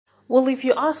Well, if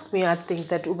you ask me, I think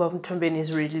that Uthando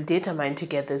is really determined to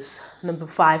get this number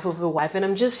 5 of a wife. And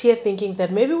I'm just here thinking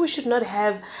that maybe we should not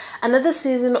have another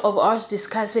season of us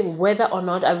discussing whether or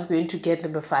not I'm going to get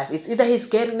number 5. It's either he's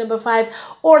getting number 5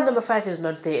 or number 5 is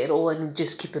not there at all, and we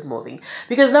just keep it moving.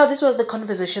 Because now this was the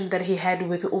conversation that he had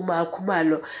with Uma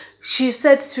Khumalo. She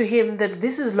said to him that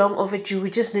this is long overdue.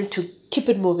 We just need to keep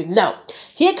it moving. Now,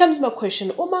 here comes my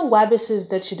question. Uma Ngwabe says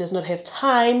that she does not have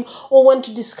time or want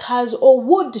to discuss, or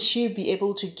would she be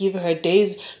able to give her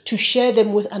days to share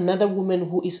them with another woman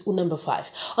who is number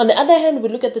 5? On the other hand, we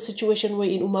look at the situation where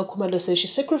Uma Khumalo says she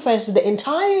sacrificed the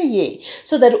entire year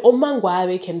so that Uma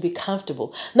Ngwabe can be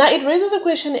comfortable. Now, it raises a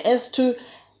question as to,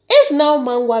 is now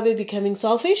Uma Ngwabe becoming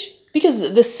selfish?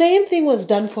 Because the same thing was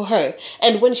done for her.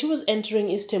 And when she was entering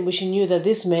Istanbul, she knew that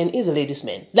this man is a ladies'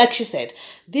 man. Like she said,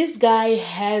 this guy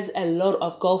has a lot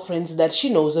of girlfriends that she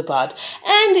knows about,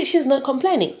 and she's not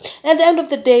complaining. At the end of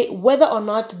the day, whether or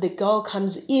not the girl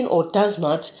comes in or does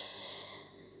not,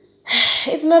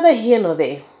 it's neither here nor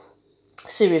there.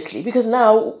 Seriously, because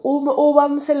now with Uma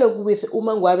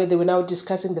Ngwabe, they were now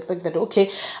discussing the fact that,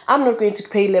 okay, I'm not going to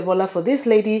pay Lebola for this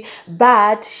lady,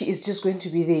 but she is just going to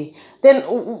be there. Then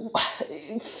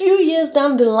a few years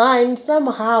down the line,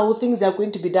 somehow things are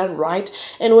going to be done right,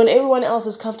 and when everyone else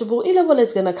is comfortable, Lebola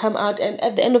is going to come out, and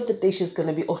at the end of the day, she's going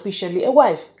to be officially a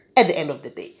wife. At the end of the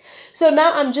day. So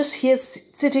now I'm just here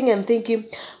sitting and thinking,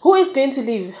 who is going to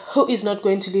leave? Who is not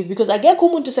going to leave? Because I get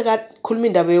well,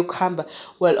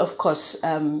 of course,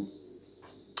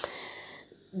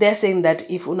 they're saying that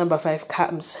if number 5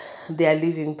 comes, they are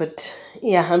leaving. But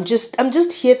yeah, I'm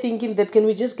just here thinking that, can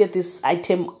we just get this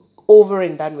item over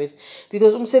and done with?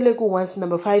 Because Umseleku wants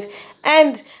number 5,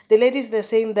 and the ladies, they're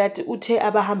saying that Ute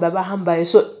abahamba.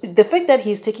 So the fact that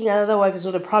he's taking another wife is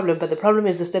not a problem, but the problem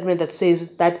is the statement that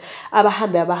says that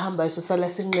abahamba. So sala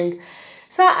singling.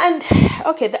 So, and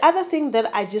okay, the other thing that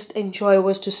I just enjoy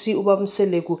was to see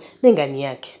Umseleku nengani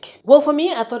yakhe. Well, for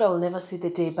me, I thought I will never see the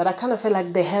day, but I kind of feel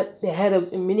like they had a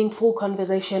meaningful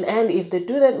conversation, and if they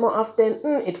do that more often,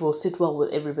 it will sit well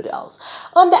with everybody else.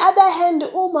 On the other hand,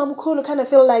 Umamkhulu kind of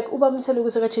feel like Umseleku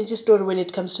is going to change his story when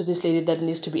it comes to this lady that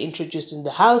needs to be introduced in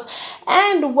the house.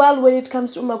 And well, when it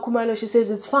comes to Uma Khumalo, she says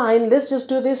it's fine, let's just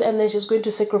do this, and then she's going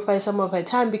to sacrifice some of her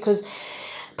time because.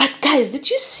 But guys, did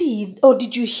you see, or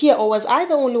did you hear, or was I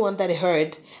the only one that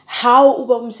heard how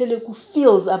Umseleku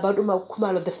feels about Uma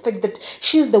Khumalo? The fact that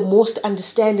she's the most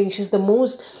understanding, she's the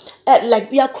most, but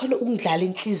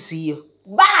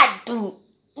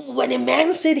when a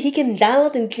man said he can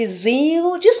dance in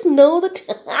Kizil, just know that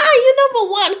you're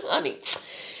number 1, honey.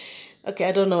 Okay,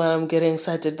 I don't know why I'm getting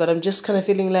excited, but I'm just kind of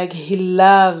feeling like he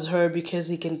loves her because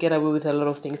he can get away with a lot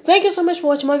of things. Thank you so much for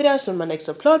watching my videos. On my next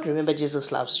upload, remember,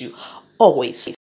 Jesus loves you always.